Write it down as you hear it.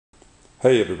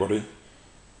Hey everybody,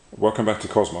 welcome back to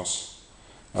Cosmos.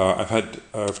 I've had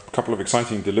a couple of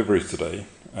exciting deliveries today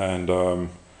and I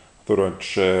thought I'd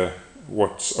share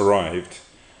what's arrived.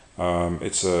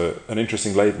 It's an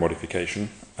interesting lathe modification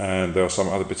and there are some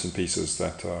other bits and pieces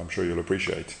that I'm sure you'll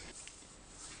appreciate.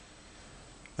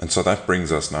 And so that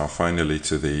brings us now finally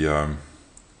to the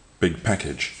big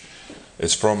package.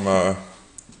 It's from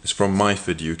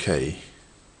Myford UK,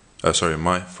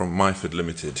 from Myford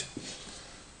Limited.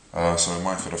 So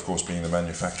Myford, of course, being the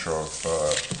manufacturer of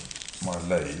my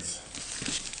lathe,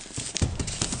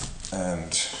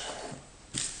 and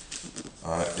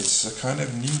it's a kind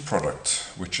of new product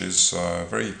which is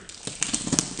very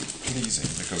pleasing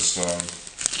because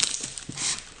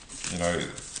you know,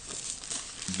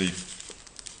 the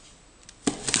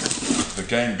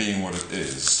game being what it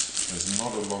is, there's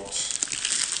not a lot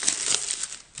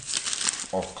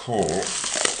of call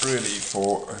really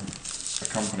for a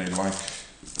company like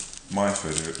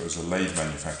Myford, if it was a lathe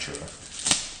manufacturer,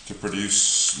 to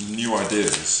produce new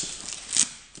ideas,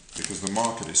 because the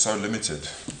market is so limited.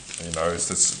 You know,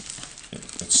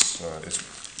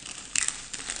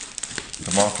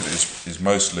 the market is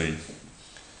mostly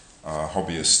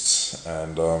hobbyists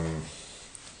and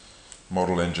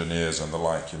model engineers and the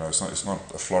like. You know, it's not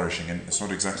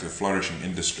exactly a flourishing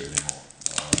industry anymore.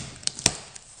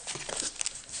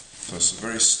 So it's a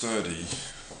very sturdy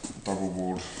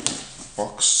double-walled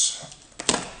box.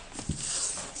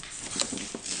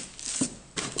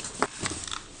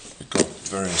 We've got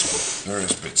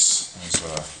various bits.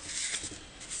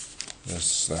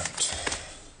 There's that.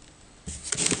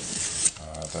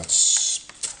 That's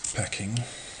packing.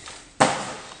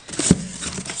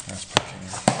 That's packing.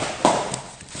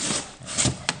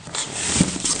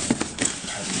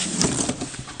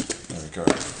 There we go.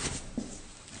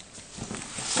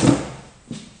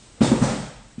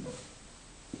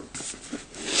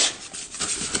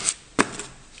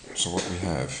 So what we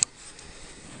have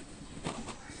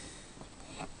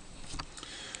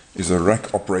is a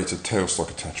rack-operated tailstock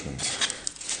attachment.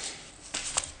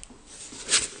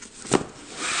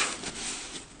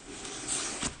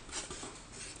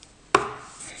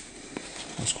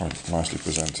 That's quite nicely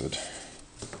presented.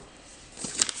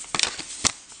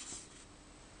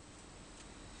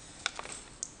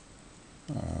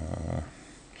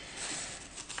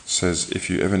 Says, if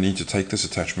you ever need to take this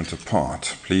attachment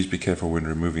apart, please be careful when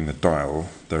removing the dial.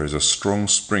 There is a strong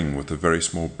spring with a very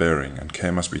small bearing and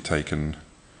care must be taken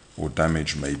or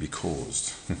damage may be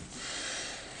caused.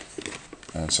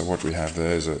 And so what we have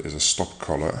there is a stop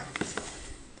collar,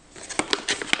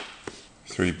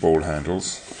 3 ball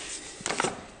handles,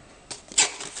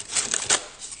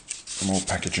 more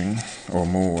packaging or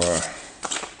more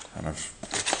kind of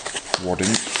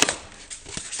wadding,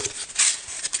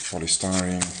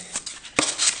 polystyrene,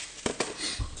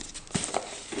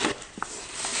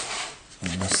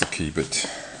 and that's the key bit,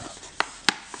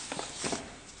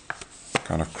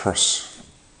 kind of cross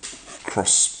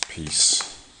piece,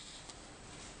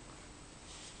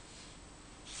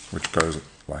 which goes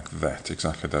like that,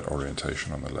 exactly that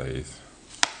orientation on the lathe.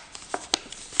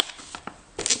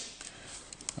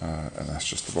 And that's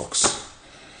just the box.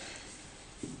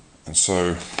 And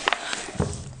so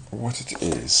what it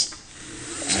is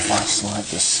if I slide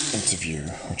this interview,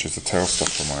 which is the tailstock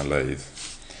for my lathe,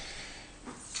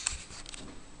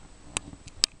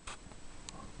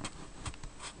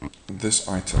 this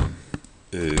item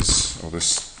is, or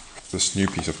this new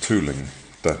piece of tooling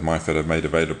that Myford have made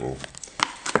available,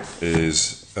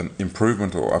 is an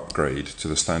improvement or upgrade to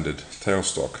the standard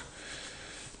tailstock.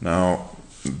 Now,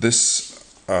 this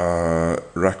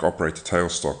rack-operated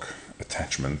tailstock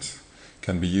attachment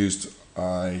can be used,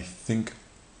 I think,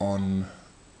 on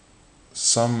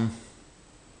some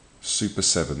Super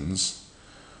 7s,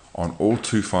 on all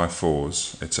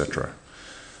 254s, etc.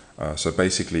 So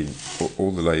basically,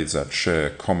 all the lathes that share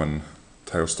common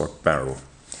tailstock barrel.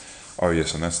 Oh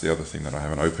yes, and that's the other thing that I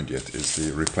haven't opened yet, is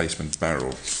the replacement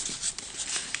barrel.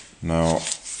 Now,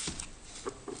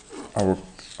 I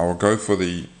will go for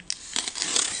the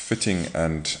fitting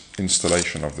and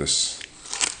installation of this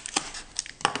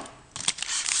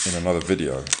in another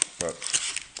video, but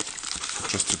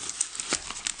just to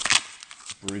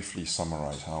briefly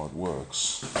summarize how it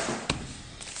works.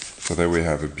 So there we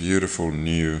have a beautiful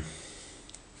new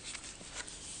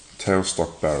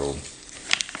tailstock barrel.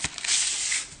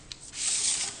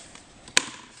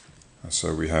 And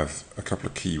so we have a couple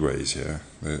of keyways here.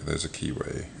 There's a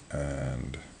keyway,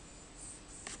 and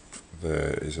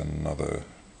there is another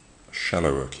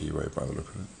shallower keyway by the look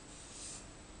of it.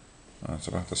 It's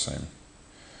about the same.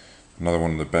 Another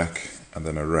one in the back, and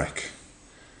then a rack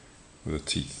with the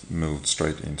teeth milled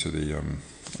straight into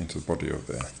the body of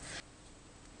there.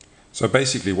 So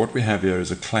basically what we have here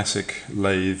is a classic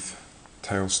lathe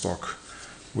tailstock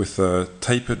with a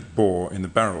tapered bore in the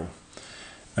barrel,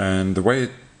 and the way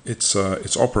it's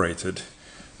operated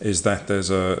is that there's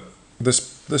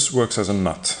this works as a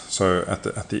nut. So at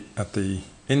the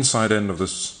inside end of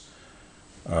this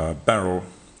barrel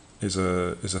is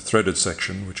a threaded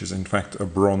section, which is in fact a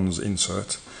bronze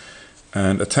insert,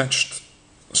 and attached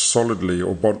solidly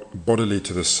or bodily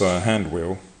to this hand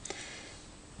wheel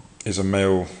is a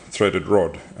male threaded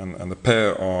rod, and the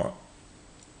pair are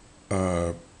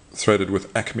threaded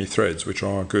with Acme threads, which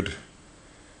are good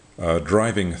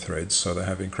driving threads, so they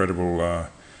have incredible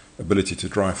ability to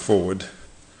drive forward.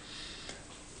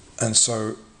 And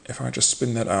so if I just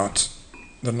spin that out,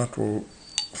 the nut will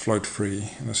float free,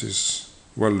 and this is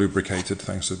well lubricated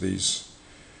thanks to these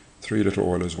 3 little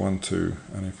oilers, 1, 2,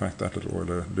 and in fact that little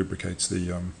oiler lubricates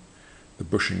the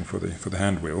bushing for the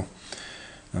hand wheel.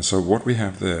 And so what we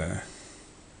have there,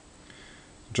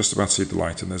 just about see the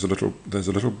light, and there's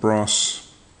a little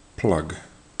brass plug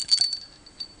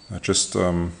that just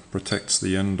protects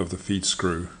the end of the feed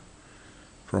screw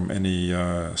from any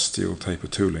steel taper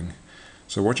tooling.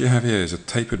 So what you have here is a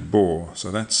tapered bore,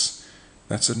 so that's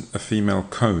a female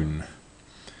cone,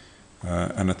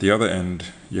 and at the other end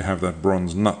you have that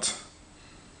bronze nut,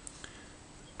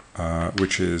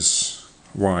 which is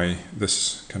why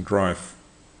this can drive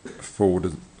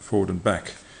forward and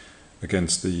back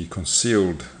against the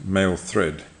concealed male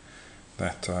thread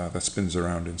that spins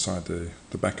around inside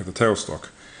the back of the tailstock.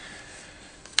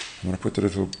 I'm going to put the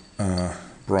little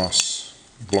brass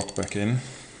block back in,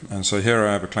 and so here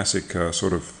I have a classic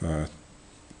sort of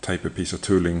taper piece of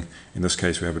tooling. In this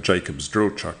case we have a Jacobs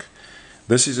drill chuck.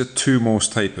 This is a 2 Morse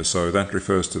taper, so that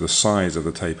refers to the size of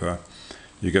the taper.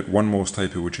 You get 1 Morse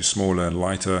taper, which is smaller and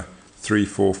lighter, 3,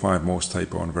 4, 5 Morse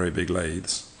taper on very big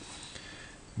lathes.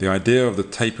 The idea of the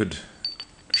tapered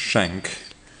shank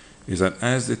is that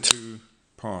as the 2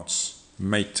 parts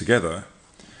mate together,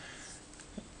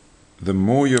 the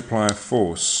more you apply a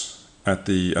force at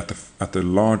the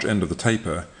large end of the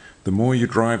taper, the more you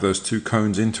drive those 2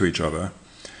 cones into each other,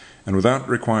 and without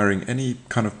requiring any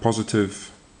kind of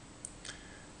positive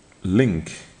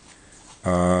link,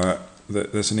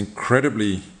 there's an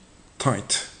incredibly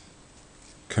tight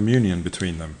communion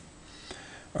between them,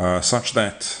 such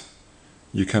that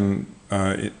you can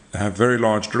have very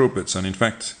large drill bits. And in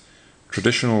fact,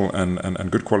 traditional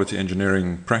and good quality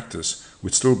engineering practice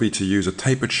would still be to use a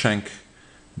tapered shank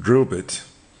drill bit,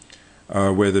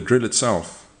 where the drill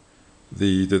itself,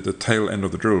 the tail end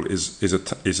of the drill is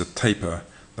a taper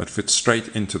that fits straight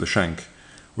into the shank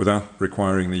without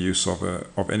requiring the use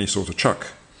of any sort of chuck.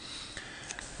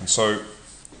 And so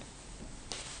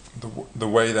the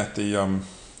way that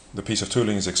the piece of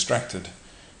tooling is extracted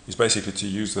is basically to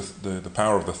use the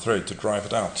power of the thread to drive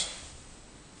it out,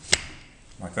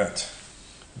 like that.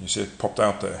 You see it popped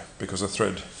out there because the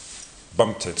thread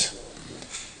bumped it.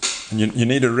 And you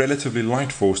need a relatively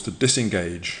light force to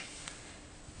disengage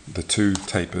the 2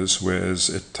 tapers, whereas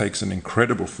it takes an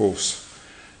incredible force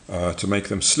to make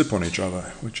them slip on each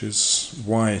other, which is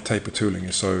why taper tooling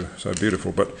is so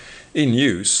beautiful. But in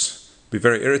use, it'd be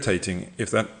very irritating if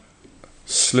that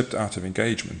slipped out of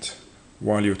engagement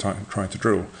while you're trying to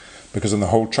drill, because then the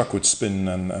whole chuck would spin,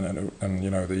 and you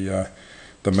know,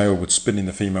 the male would spin in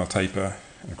the female taper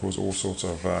and cause all sorts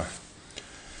of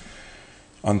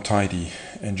untidy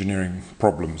engineering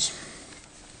problems.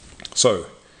 So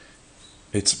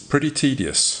it's pretty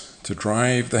tedious to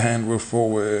drive the hand wheel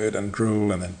forward and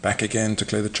drill, and then back again to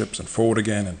clear the chips, and forward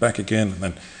again and back again, and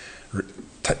then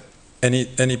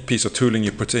any piece of tooling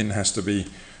you put in has to be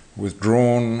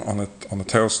withdrawn on the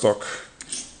tailstock,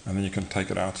 and then you can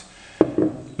take it out.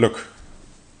 Look,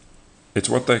 it's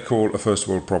what they call a first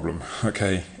world problem.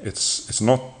 Okay, it's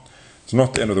not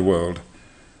the end of the world,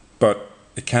 but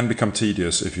it can become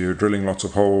tedious if you're drilling lots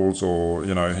of holes, or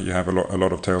you know, you have a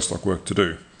lot of tailstock work to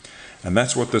do. And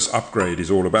that's what this upgrade is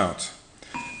all about.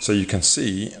 So you can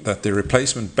see that the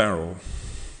replacement barrel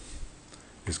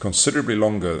is considerably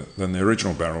longer than the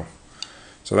original barrel.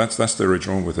 So that's the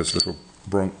original with its little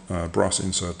brass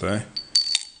insert there.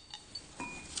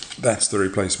 That's the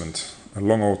replacement, a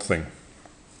long old thing.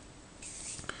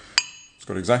 It's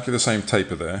got exactly the same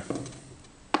taper there,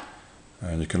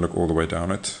 and you can look all the way down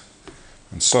it.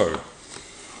 And so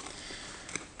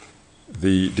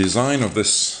the design of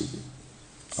this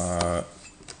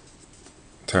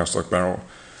tailstock barrel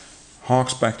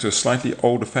harks back to a slightly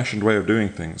older-fashioned way of doing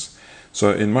things.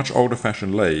 So in much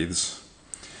older-fashioned lathes,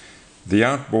 the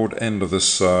outboard end of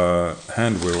this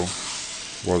hand wheel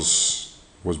was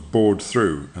bored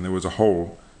through, and there was a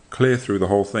hole clear through the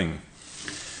whole thing,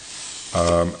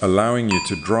 allowing you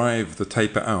to drive the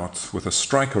taper out with a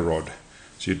striker rod.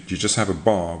 So you just have a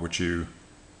bar which you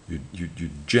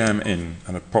jam in,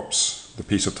 and it pops the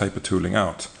piece of taper tooling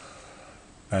out.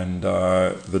 And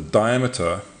the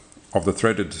diameter of the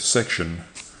threaded section,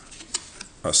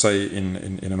 say in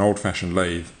an old-fashioned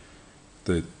lathe,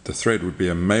 the thread would be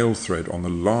a male thread on the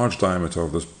large diameter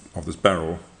of this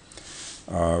barrel,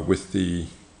 with the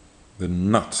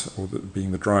nut, or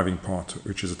being the driving part,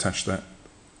 which is attached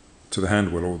to the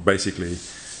handwheel, or basically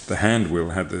the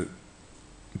handwheel had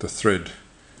the thread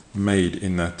made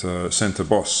in that center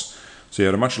boss. So you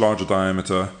had a much larger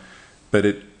diameter, but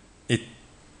it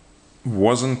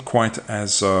wasn't quite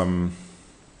as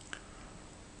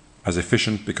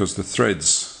efficient, because the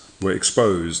threads were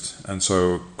exposed, and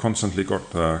so constantly got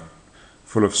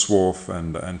full of swarf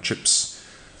and chips,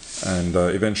 and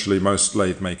eventually most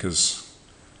lathe makers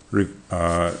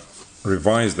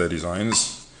revised their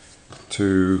designs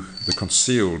to the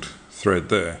concealed thread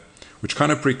there, which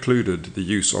kind of precluded the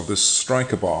use of this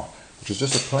striker bar, which is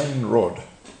just a plain rod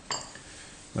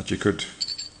that you could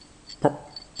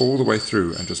pop all the way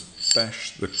through and just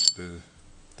bash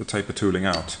the taper tooling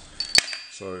out.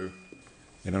 So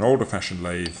in an older fashioned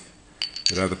lathe,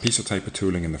 you'd have the piece of taper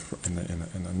tooling in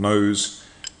the nose,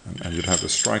 and you'd have the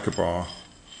striker bar,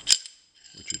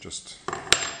 which you just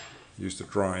use to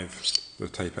drive the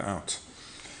taper out.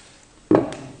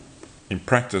 In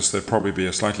practice, there'd probably be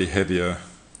a slightly heavier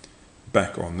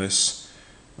back on this,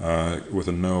 with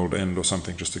a knurled end or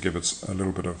something, just to give it a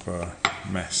little bit of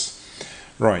mass.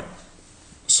 Right,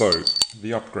 so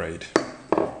the upgrade.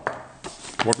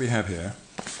 What we have here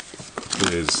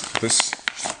is this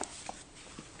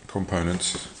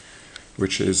component,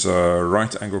 which is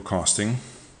right angle casting,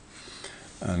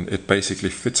 and it basically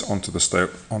fits onto the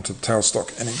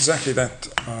tailstock in exactly that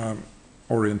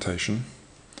orientation.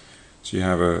 So you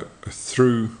have a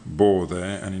through bore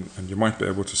there, and you might be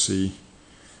able to see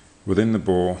within the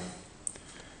bore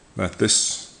that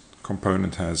this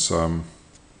component has a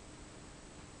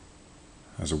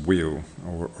wheel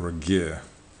or a gear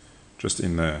just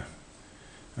in there,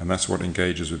 and that's what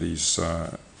engages with these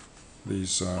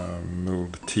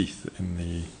milled teeth in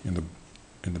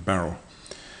the barrel.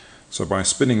 So by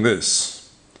spinning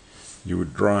this, you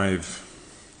would drive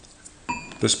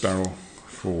this barrel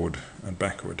forward and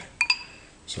backward.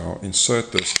 So I'll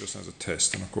insert this just as a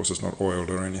test, and of course it's not oiled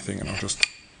or anything, and I'll just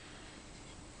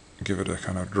give it a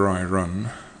kind of dry run.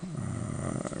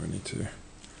 We need to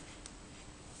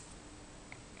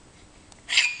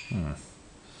and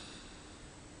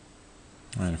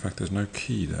in fact there's no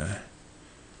key there.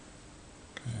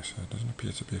 Okay, so it doesn't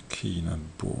appear to be a key in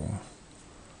that bore.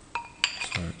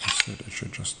 So instead it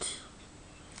should just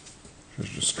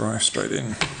drive straight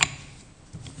in.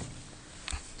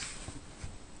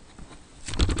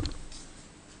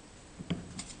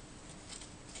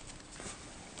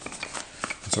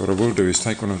 So what I will do is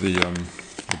take one of the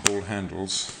ball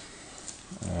handles,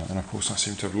 and of course I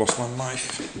seem to have lost my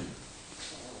knife.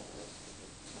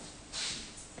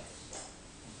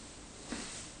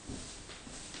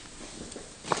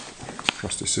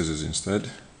 Trusty scissors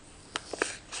instead.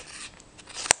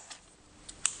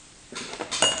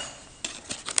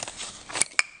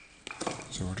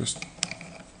 So we'll just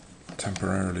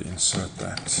temporarily insert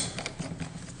that,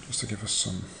 just to give us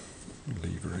some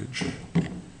leverage.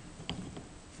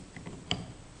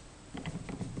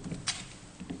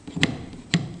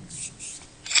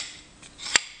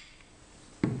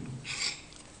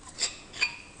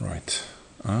 Right,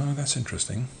 that's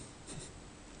interesting.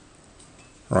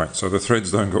 Right, so the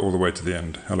threads don't go all the way to the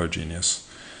end. Hello, genius.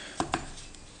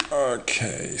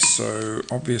 Okay, so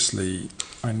obviously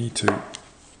I need to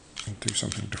do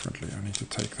something differently. I need to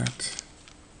take that.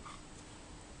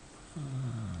 How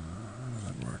does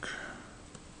that work?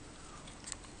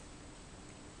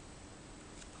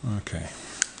 Okay.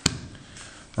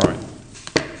 Right.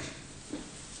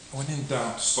 When in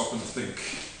doubt, stop and think.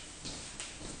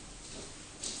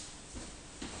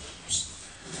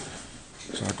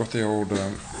 So I've got the old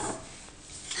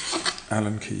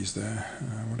Allen keys there.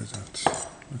 What is that?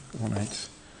 1/8.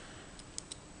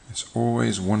 It's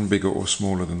always one bigger or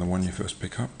smaller than the one you first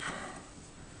pick up.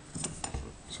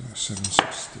 So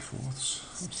 7/64.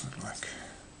 What's that like?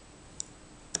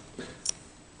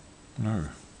 No.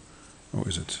 Oh,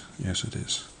 is it? Yes, it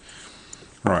is.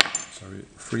 Right. So we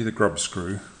free the grub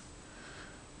screw.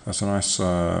 That's a nice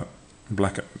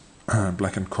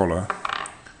blackened collar.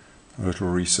 A little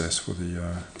recess for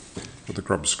the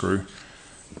grub screw,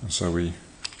 and so we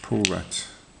pull that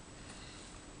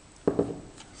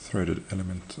threaded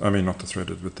element, I mean not the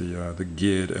threaded but the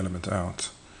geared element out,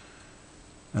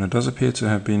 And it does appear to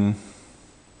have been,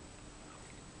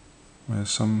 there's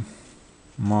some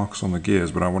marks on the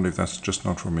gears, but I wonder if that's just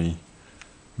not from me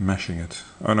mashing it.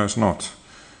 Oh no, it's not,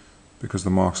 because the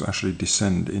marks actually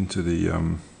descend into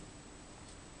the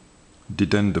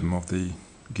dedendum of the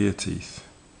gear teeth.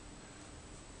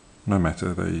 No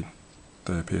matter, they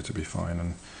appear to be fine,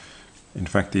 and in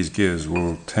fact these gears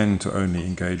will tend to only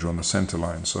engage on the center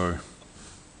line, so,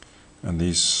 and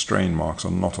these strain marks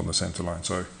are not on the center line,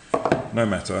 so no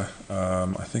matter.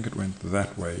 I think it went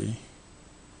that way.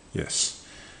 Yes.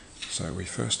 So we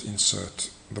first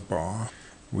insert the bar,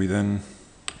 we then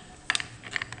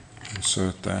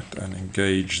insert that and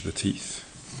engage the teeth,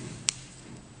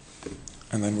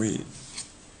 and then we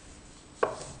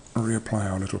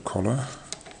reapply our little collar.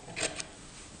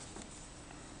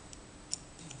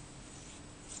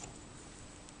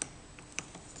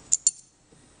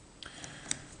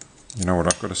 You know what,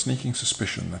 I've got a sneaking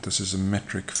suspicion that this is a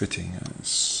metric fitting.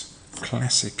 It's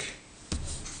classic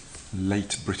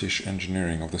late British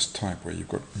engineering of this type, where you've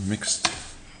got mixed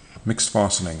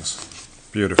fastenings.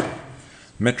 Beautiful.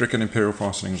 Metric and imperial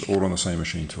fastenings all on the same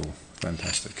machine tool.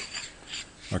 Fantastic.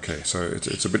 Okay, so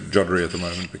it's a bit juddery at the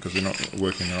moment because we're not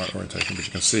working in the right orientation, but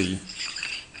you can see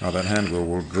how that handwheel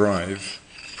will drive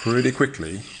pretty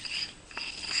quickly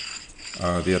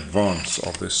the advance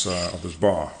of this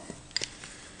bar.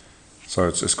 So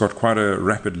it's got quite a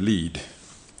rapid lead.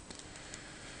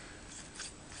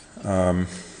 So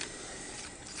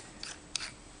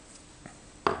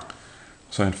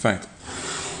in fact,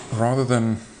 rather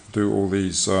than do all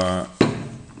these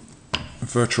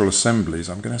virtual assemblies,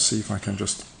 I'm going to see if I can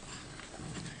just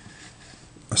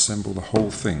assemble the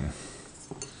whole thing.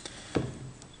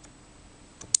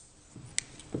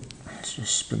 Let's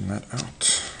just spin that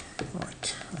out.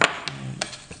 Right.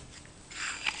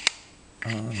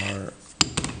 No.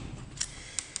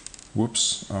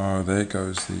 Whoops. There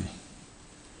goes the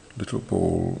little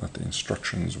ball that the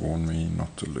instructions warn me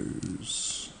not to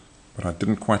lose. But I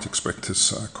didn't quite expect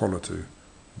this collar to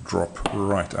drop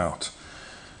right out.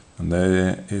 And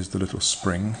there is the little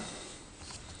spring.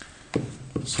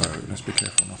 So let's be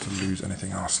careful not to lose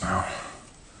anything else now.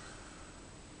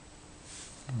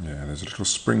 Yeah, there's a little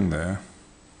spring there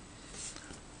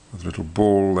with a little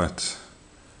ball that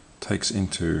takes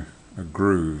into a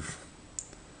groove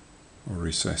or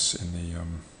recess in the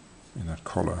in that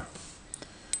collar.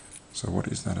 So what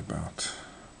is that about?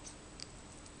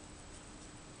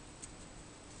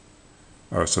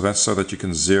 Oh, so that's so that you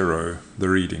can zero the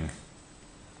reading.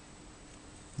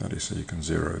 That is, so you can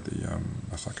zero the,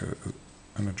 that's like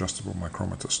an adjustable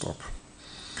micrometer stop.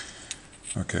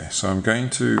 Okay, so I'm going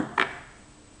to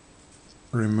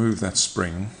remove that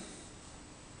spring,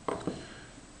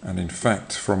 and in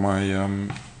fact from my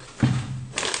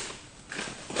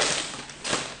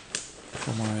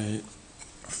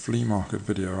flea market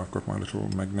video, I've got my little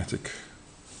magnetic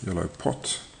yellow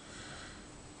pot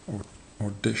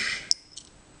or dish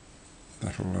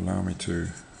that will allow me to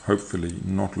hopefully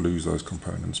not lose those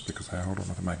components because they hold on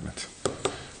with a magnet.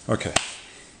 Okay,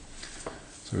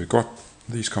 so we've got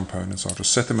these components. I'll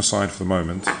just set them aside for the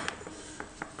moment,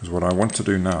 because what I want to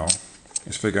do now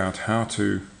is figure out how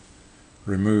to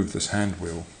remove this hand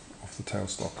wheel off the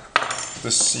tailstock.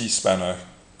 This C-spanner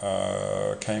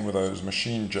came with those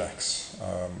machine jacks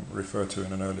referred to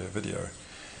in an earlier video,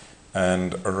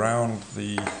 and around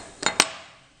the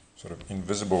sort of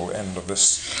invisible end of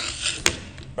this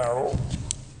barrel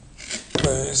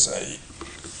there's a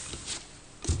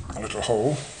little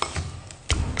hole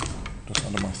just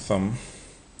under my thumb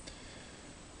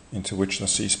into which the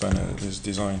C-spanner is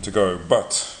designed to go,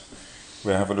 but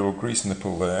we have a little grease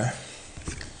nipple there,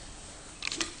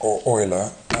 or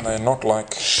oiler, and they're not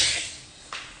like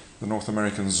the North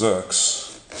American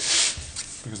Zerks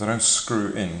because they don't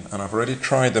screw in, and I've already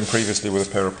tried them previously with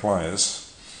a pair of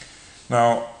pliers.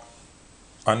 Now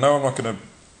I know I'm not going to,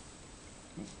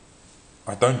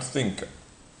 I don't think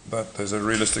that there's a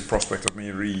realistic prospect of me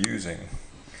reusing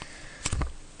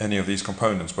any of these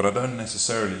components, but I don't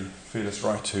necessarily feel it's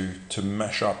right to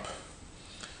mash up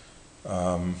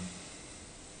an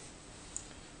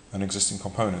existing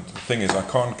component. The thing is, I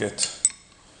can't get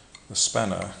the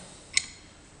spanner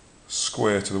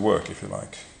square to the work, if you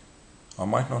like. I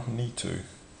might not need to,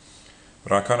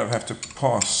 but I kind of have to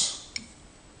pass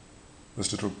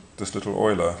this little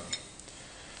oiler.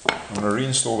 I'm going to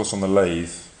reinstall this on the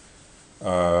lathe,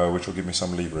 which will give me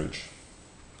some leverage.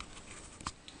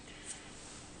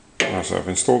 So I've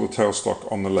installed the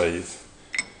tailstock on the lathe.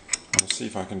 I'll see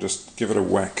if I can just give it a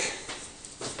whack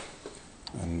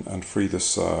and free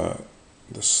this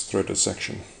this threaded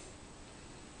section.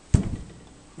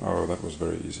 Oh, that was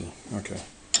very easy. Okay,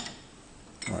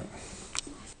 right.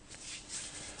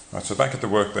 Right, so back at the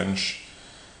workbench,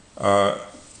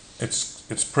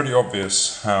 it's pretty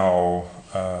obvious how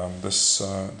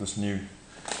this new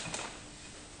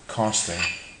casting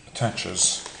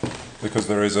attaches, because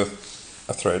there is a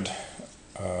thread,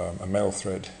 a male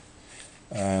thread,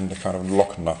 and a kind of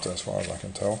lock nut as far as I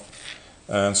can tell.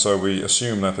 And so we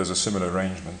assume that there's a similar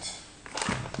arrangement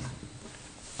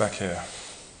back here.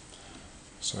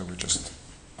 So we just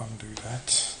undo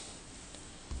that.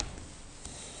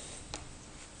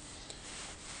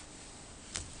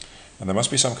 And there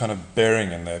must be some kind of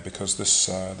bearing in there, because this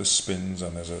spins,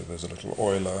 and there's a little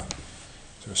oiler.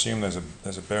 So assume there's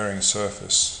a bearing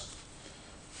surface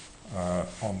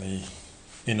on the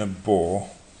inner bore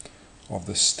of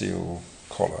the steel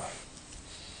collar.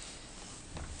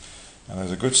 And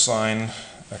there's a good sign,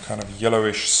 a kind of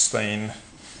yellowish stain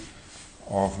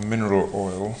of mineral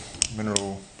oil.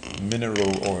 Mineral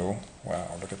oil.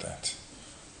 Wow, look at that.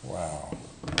 Wow.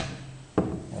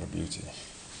 What a beauty.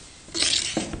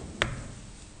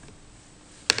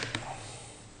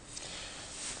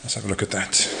 Let's have a look at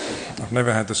that. I've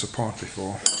never had this apart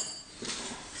before.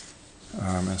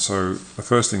 And so the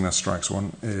first thing that strikes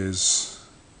one is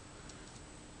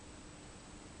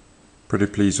pretty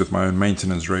pleased with my own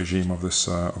maintenance regime of this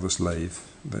lathe.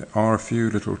 There are a few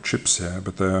little chips here,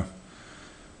 but they're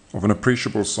of an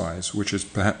appreciable size, which is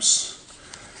perhaps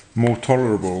more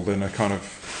tolerable than a kind of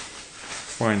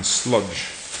fine sludge,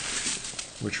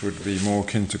 which would be more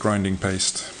akin to grinding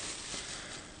paste.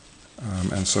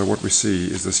 And so what we see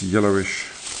is this yellowish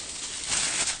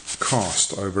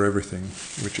cast over everything,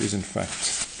 which is in fact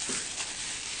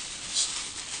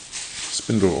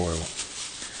spindle oil.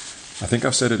 I think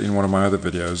I've said it in one of my other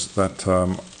videos that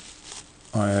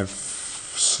I have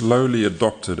slowly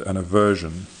adopted an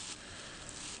aversion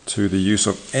to the use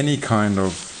of any kind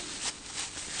of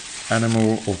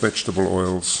animal or vegetable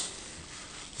oils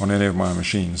on any of my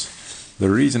machines. The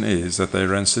reason is that they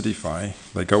rancidify,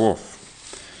 they go off.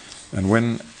 And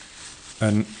when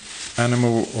an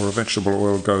animal or a vegetable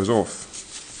oil goes off,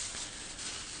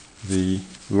 the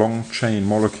long chain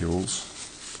molecules,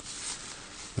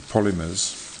 the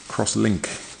polymers, cross-link.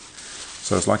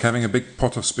 So it's like having a big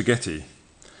pot of spaghetti.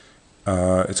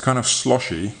 It's kind of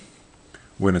sloshy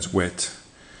when it's wet,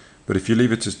 but if you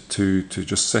leave it to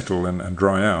just settle and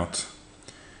dry out,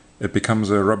 it becomes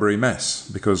a rubbery mess,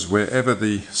 because wherever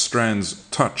the strands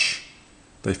touch,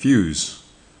 they fuse.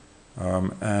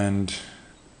 And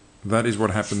that is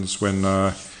what happens when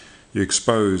you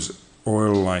expose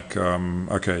oil like,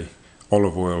 okay,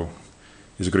 olive oil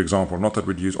is a good example. Not that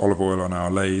we'd use olive oil on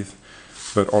our lathe,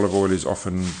 but olive oil is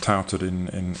often touted in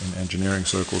engineering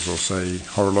circles, or say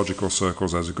horological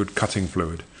circles, as a good cutting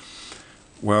fluid.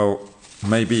 Well,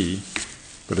 maybe,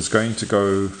 but it's going to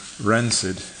go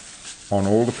rancid on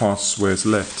all the parts where it's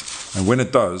left. And when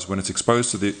it does, when it's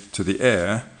exposed to the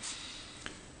air,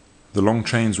 the long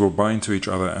chains will bind to each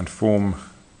other and form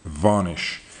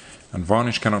varnish. And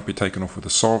varnish cannot be taken off with a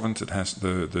solvent. It has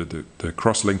the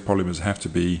cross-linked polymers have to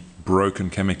be broken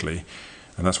chemically,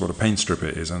 and that's what a paint stripper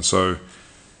is. And so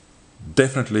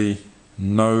definitely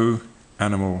no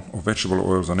animal or vegetable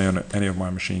oils on any of my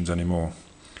machines anymore.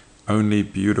 Only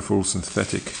beautiful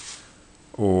synthetic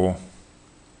or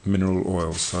mineral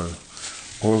oils. So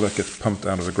oil that gets pumped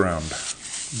out of the ground,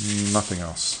 nothing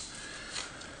else.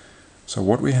 So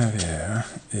what we have here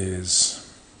is,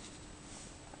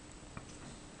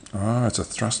 it's a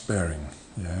thrust bearing,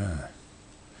 yeah.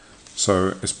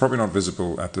 So it's probably not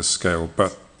visible at this scale,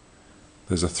 but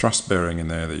there's a thrust bearing in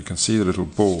there that you can see the little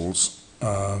balls.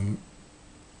 I'm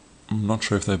not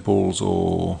sure if they're balls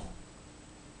or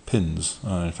pins.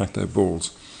 In fact, they're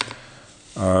balls,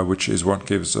 which is what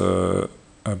gives a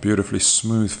beautifully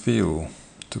smooth feel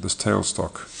to this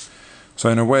tailstock. So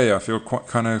in a way, I feel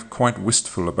quite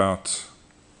wistful about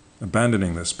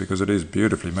abandoning this, because it is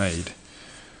beautifully made.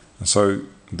 And so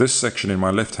this section in my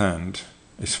left hand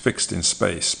is fixed in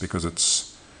space because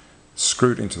it's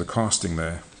screwed into the casting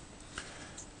there.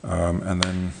 And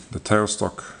then the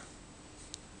tailstock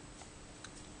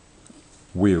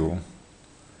wheel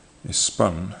is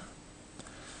spun.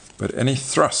 But any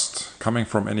thrust coming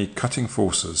from any cutting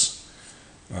forces,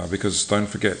 because don't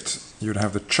forget, you'd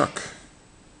have the chuck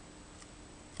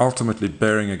ultimately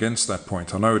bearing against that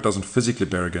point. I know it doesn't physically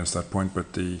bear against that point,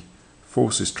 but the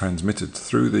force is transmitted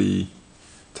through the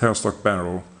tailstock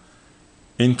barrel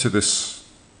into this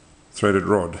threaded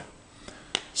rod.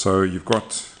 So you've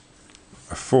got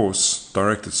a force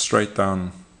directed straight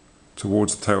down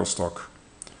towards the tailstock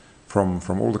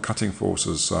from all the cutting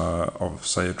forces of,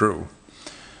 say, a drill.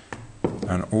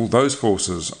 And all those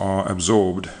forces are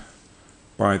absorbed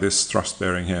by this thrust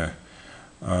bearing here.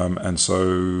 And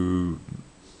so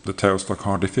the tailstock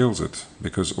hardly feels it,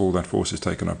 because all that force is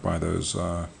taken up by those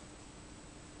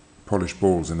polished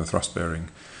balls in the thrust bearing.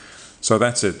 So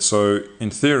that's it. So in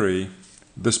theory,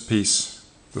 this piece,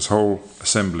 this whole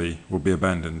assembly, will be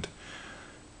abandoned.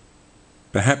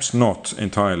 Perhaps not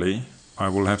entirely. I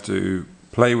will have to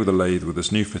play with the lathe with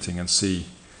this new fitting and see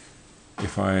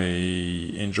if I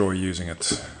enjoy using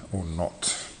it or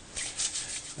not.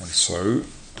 And so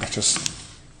let's just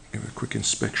give it a quick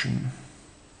inspection.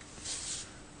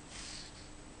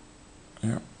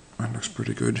 Yeah, that looks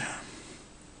pretty good.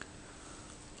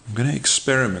 I'm going to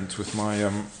experiment with my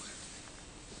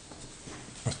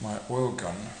oil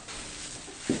gun.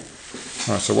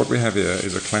 Alright, so what we have here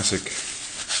is a classic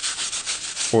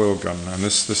oil gun, and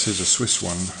this is a Swiss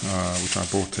one, which I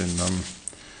bought in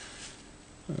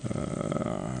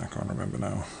I can't remember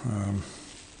now.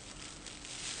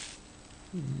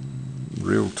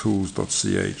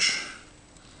 realtools.ch.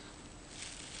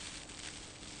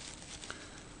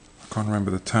 I can't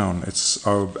remember the town. It's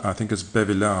I think it's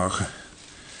Bevillard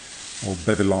or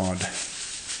Bevillard,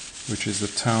 which is the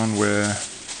town where,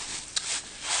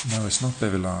 no, it's not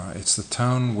Bevillard, it's the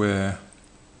town where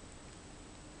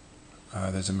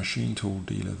there's a machine tool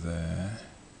dealer there,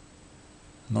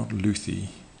 not Lathe,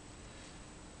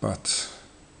 but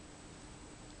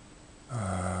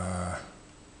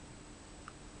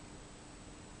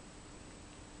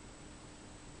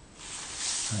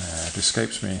it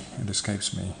escapes me.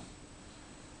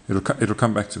 It'll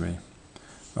come back to me.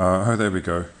 Oh, there we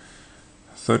go.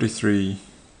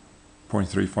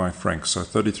 33.35 francs. So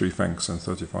 33 francs and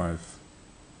 35,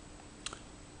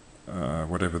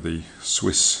 whatever the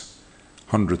Swiss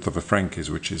hundredth of a franc is,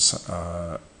 which is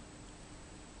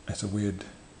it's a weird.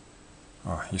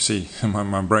 Oh, you see,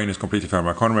 my brain is completely found.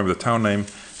 I can't remember the town name,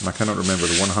 and I cannot remember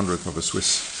the 100th of a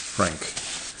Swiss franc.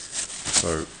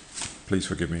 So please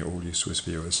forgive me, all you Swiss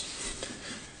viewers.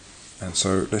 And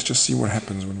so let's just see what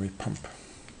happens when we pump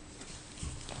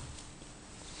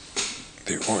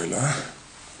the oiler.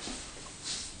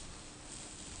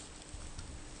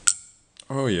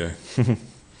 Oh yeah,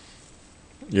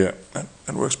 yeah,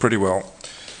 that works pretty well.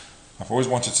 I've always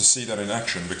wanted to see that in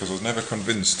action, because I was never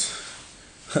convinced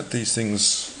that these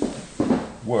things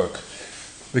work.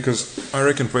 Because I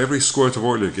reckon for every squirt of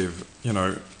oil you give, you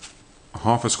know,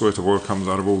 half a squirt of oil comes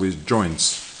out of all these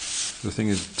joints. The thing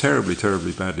is terribly,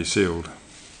 terribly badly sealed.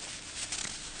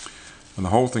 And the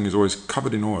whole thing is always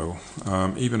covered in oil,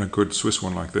 even a good Swiss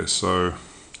one like this. So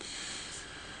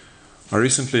I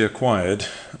recently acquired,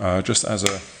 just as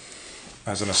an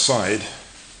aside,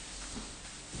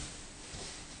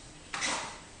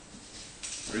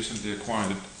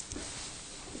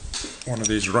 one of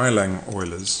these Rylang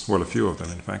oilers, well, a few of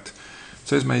them in fact. It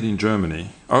says made in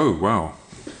Germany. Oh wow,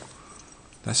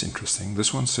 that's interesting.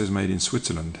 This one says made in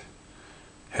Switzerland.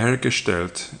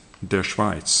 Hergestellt der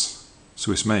Schweiz,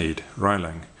 Swiss made,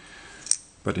 Rylang.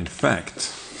 But in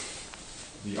fact,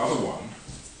 the other one,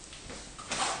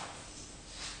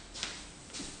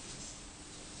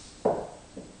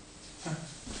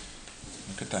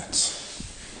 look at that.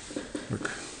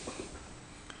 Look,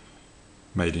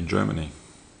 made in Germany.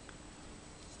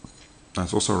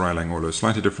 That's also a Rylang oiler,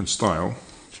 slightly different style.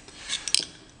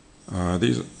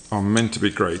 These are meant to be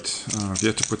great. I've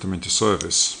yet to put them into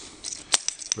service.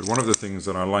 But one of the things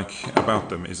that I like about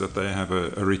them is that they have a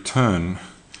return,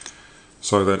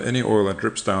 so that any oil that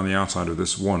drips down the outside of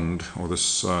this wand or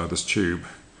this tube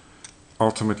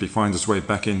ultimately finds its way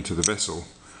back into the vessel,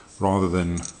 rather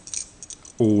than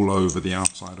all over the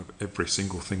outside of every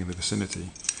single thing in the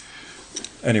vicinity.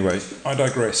 Anyway, I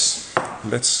digress.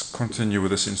 Let's continue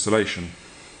with this installation.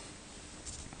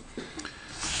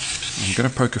 I'm going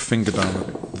to poke a finger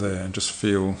down there and just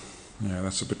feel, yeah,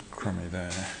 that's a bit crummy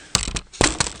there.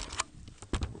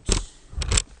 Oops. I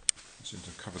seem to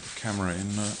have covered the camera in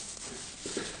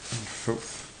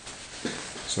filth.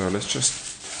 So let's just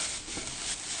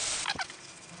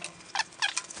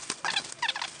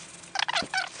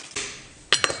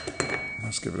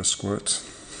give it a squirt.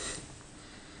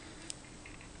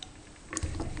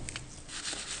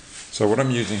 So what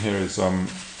I'm using here is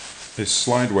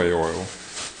slideway oil.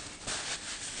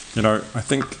 You know, I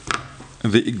think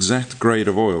the exact grade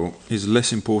of oil is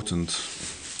less important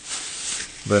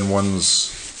than one's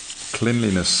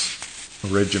cleanliness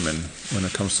regimen when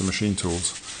it comes to machine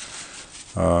tools.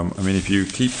 I mean, if you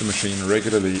keep the machine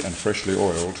regularly and freshly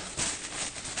oiled,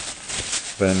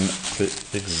 then the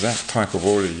exact type of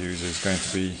oil you use is going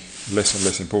to be less and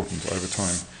less important over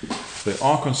time. There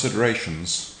are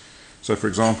considerations. So for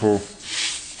example,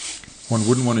 one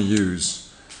wouldn't want to use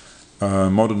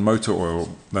modern motor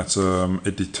oil that's a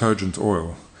detergent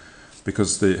oil,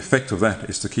 because the effect of that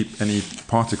is to keep any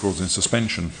particles in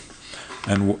suspension,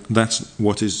 and that's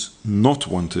what is not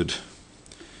wanted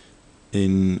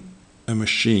in a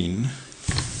machine.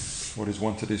 What is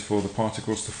wanted is for the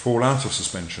particles to fall out of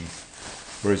suspension,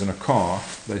 whereas in a car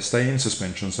they stay in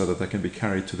suspension so that they can be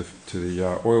carried to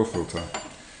the oil filter.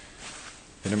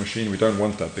 In a machine we don't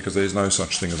want that, because there is no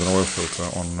such thing as an oil filter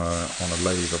on a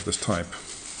lathe of this type.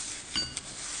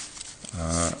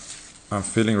 I'm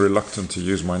feeling reluctant to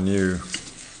use my new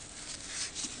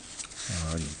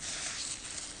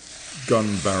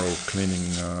gun barrel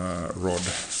cleaning rod.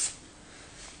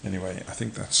 Anyway, I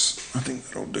think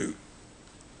that'll do.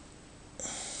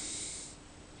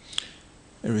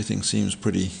 Everything seems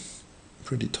pretty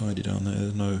tidy down there.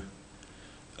 There's no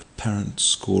apparent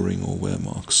scoring or wear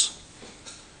marks.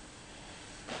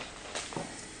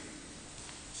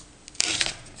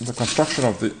 The construction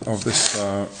of this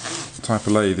type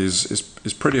of lathe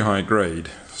is pretty high grade.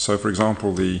 So, for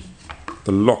example, the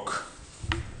lock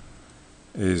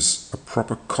is a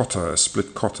proper cotter, a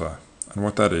split cotter, and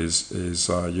what that is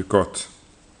you've got.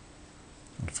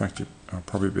 In fact, I'll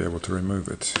probably be able to remove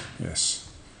it. Yes.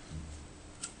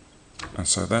 And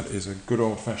so that is a good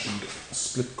old-fashioned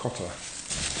split cotter.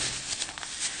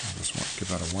 I'll just give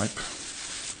that a wipe.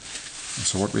 And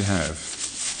so what we have.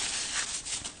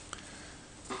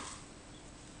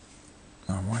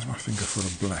 Why is my finger full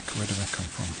of black? Where did that come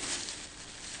from?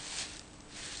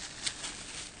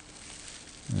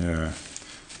 Yeah,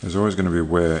 there's always going to be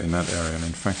wear in that area, and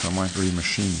in fact I might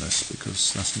remachine this,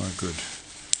 because that's no good.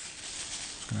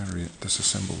 I'm just going to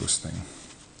disassemble this thing.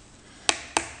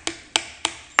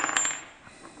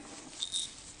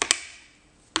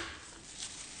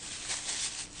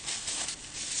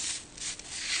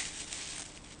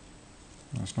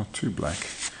 That's not too black.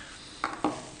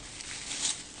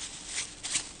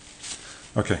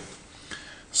 Okay,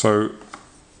 so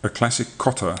a classic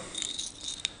cotter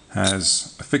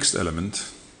has a fixed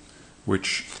element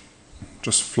which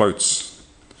just floats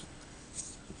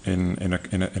in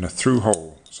a through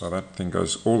hole, so that thing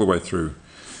goes all the way through.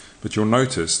 But you'll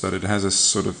notice that it has a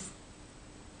sort of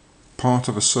part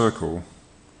of a circle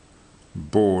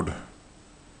bored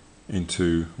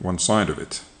into one side of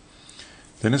it.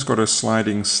 Then it's got a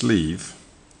sliding sleeve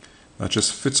that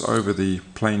just fits over the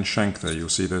plain shank there. You'll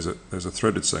see there's a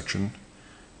threaded section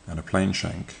and a plain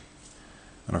shank,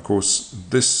 and of course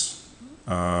this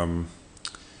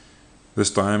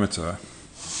this diameter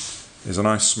is a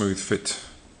nice smooth fit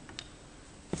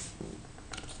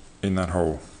in that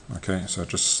hole. Okay, so it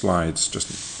just slides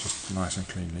just nice and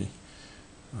cleanly,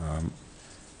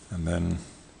 and then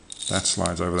that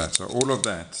slides over that. So all of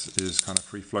that is kind of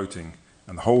free floating,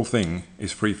 and the whole thing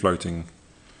is free floating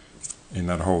in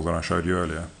that hole that I showed you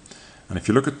earlier. And if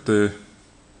you look at the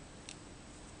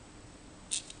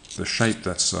shape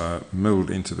that's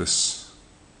milled into this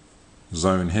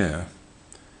zone here,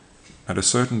 at a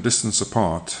certain distance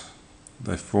apart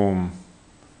they form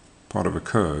part of a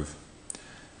curve,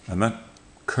 and that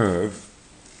curve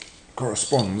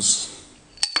corresponds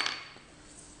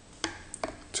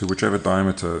to whichever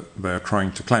diameter they are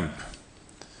trying to clamp.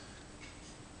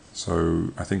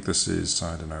 So I think this is,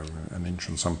 I don't know, an inch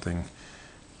and something,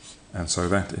 and so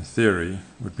that in theory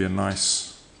would be a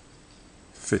nice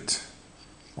fit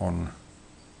on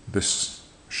this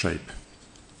shape,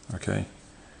 okay,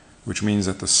 which means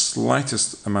that the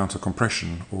slightest amount of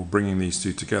compression, or bringing these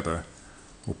two together,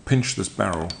 will pinch this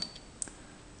barrel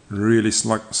really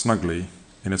snugly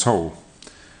in its hole.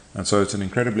 And so it's an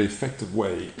incredibly effective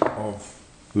way of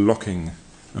locking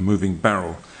a moving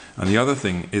barrel. And the other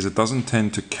thing is it doesn't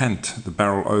tend to cant the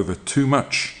barrel over too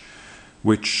much,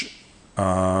 which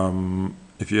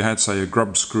if you had, say, a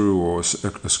grub screw or a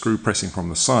screw pressing from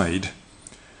the side,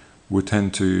 would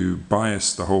tend to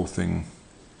bias the whole thing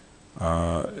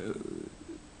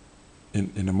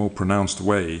in a more pronounced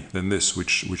way than this,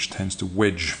 which tends to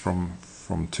wedge from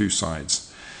two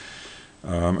sides.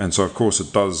 And so of course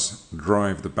it does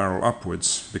drive the barrel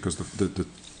upwards, because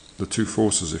the two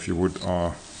forces, if you would,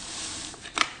 are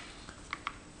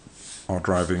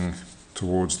driving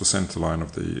towards the center line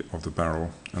of the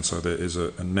barrel, and so there is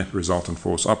a net resultant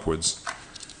force upwards,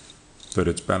 but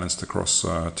it's balanced across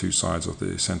two sides of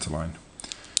the center line.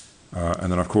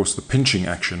 And then of course the pinching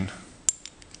action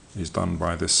is done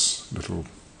by this little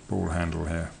ball handle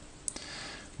here.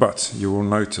 But you will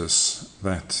notice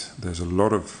that there's a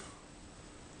lot of,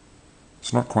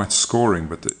 it's not quite scoring,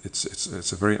 but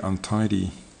it's a very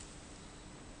untidy.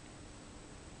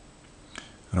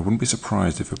 And I wouldn't be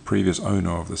surprised if a previous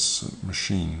owner of this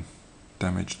machine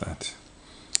damaged that.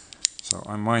 So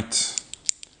I might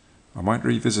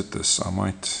revisit this. I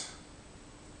might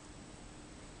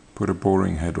put a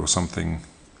boring head or something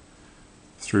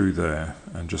through there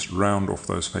and just round off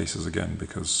those faces again,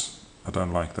 because I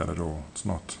don't like that at all. It's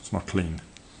not clean.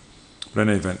 But in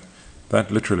any event, that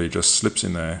literally just slips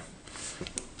in there,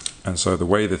 and so the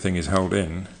way the thing is held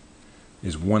in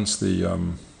is once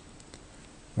the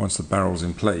barrel's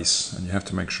in place, and you have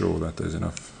to make sure that there's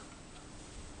enough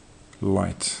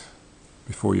light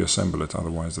before you assemble it,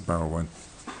 otherwise the barrel won't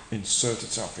insert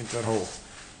itself into that hole.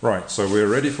 Right, so we're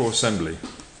ready for assembly.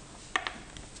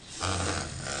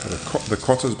 So the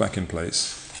cotter's back in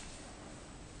place.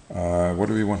 What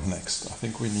do we want next? I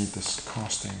think we need this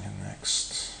casting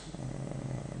next.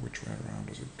 Which way around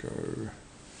does it go?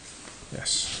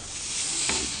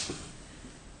 Yes.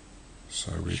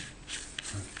 So we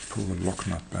pull the lock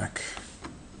nut back.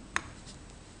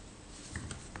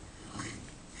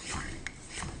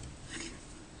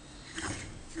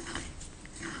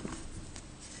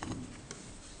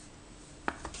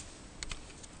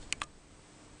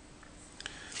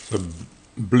 So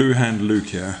blue hand Luke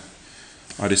here,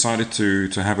 I decided to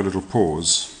have a little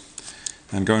pause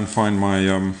and go and find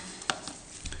my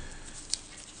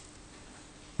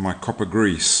my copper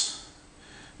grease.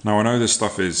 Now I know this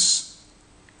stuff is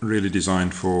really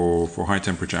designed for high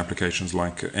temperature applications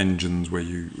like engines, where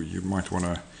you might want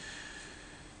to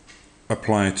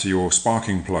apply it to your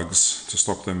sparking plugs to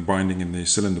stop them binding in the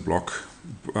cylinder block,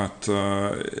 but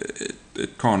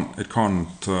it can't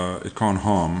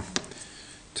harm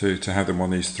to have them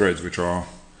on these threads, which are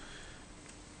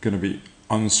going to be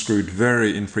unscrewed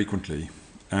very infrequently.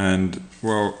 And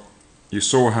well, you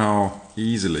saw how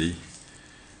easily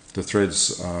the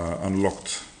threads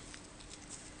unlocked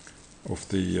off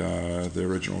the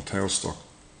original tailstock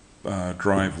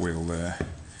drive wheel there,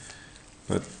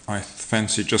 but I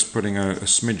fancy just putting a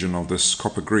smidgen of this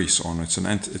copper grease on. It's an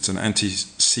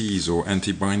anti-seize or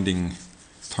anti-binding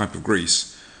type of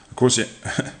grease. Of course,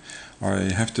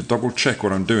 I have to double check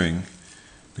what I'm doing,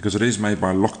 because it is made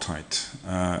by Loctite,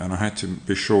 and I had to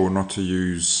be sure not to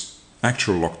use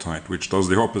actual Loctite, which does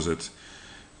the opposite,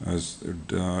 as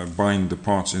it would bind the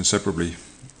parts inseparably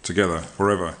together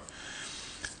forever.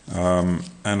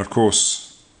 And of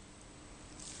course,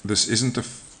 this isn't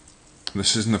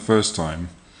the first time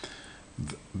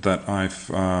that I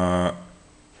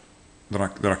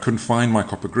couldn't find my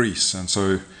copper grease, and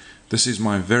so this is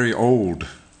my very old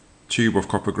tube of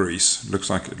copper grease. It looks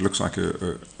like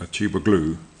a tube of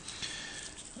glue,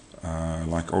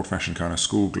 like old-fashioned kind of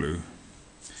school glue.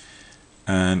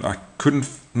 And I couldn't.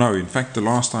 No, in fact, the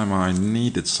last time I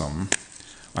needed some,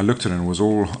 I looked at it and it was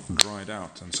all dried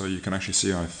out, and so you can actually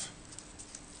see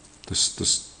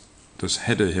this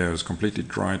header here is completely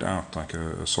dried out like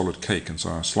a solid cake, and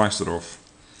so I sliced it off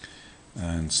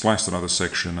and sliced another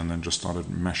section and then just started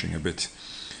mashing a bit.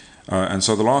 And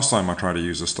so the last time I tried to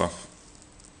use this stuff,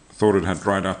 thought it had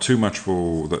dried out too much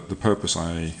for the purpose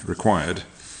I required,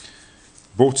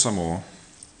 bought some more,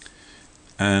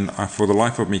 and I for the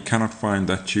life of me cannot find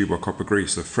that tube of copper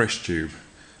grease, a fresh tube,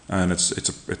 and it's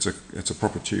a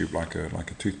proper tube, like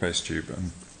a toothpaste tube,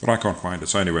 but I can't find it.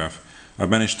 So anyway, I've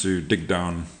managed to dig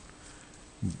down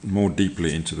more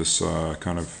deeply into this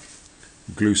kind of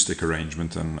glue stick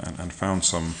arrangement and found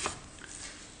some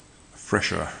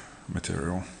fresher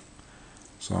material.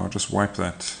 So I'll just wipe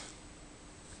that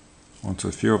onto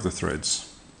a few of the threads,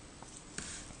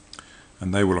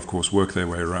 and they will of course work their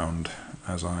way around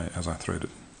as I thread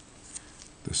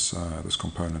this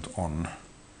component on.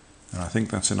 And I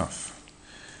think that's enough.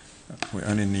 We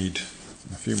only need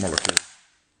a few molecules,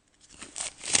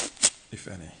 if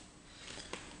any.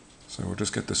 So we'll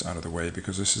just get this out of the way,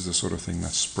 because this is the sort of thing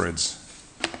that spreads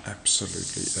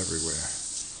absolutely everywhere.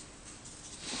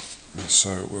 And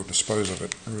so we'll dispose of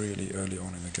it really early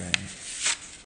on in the game.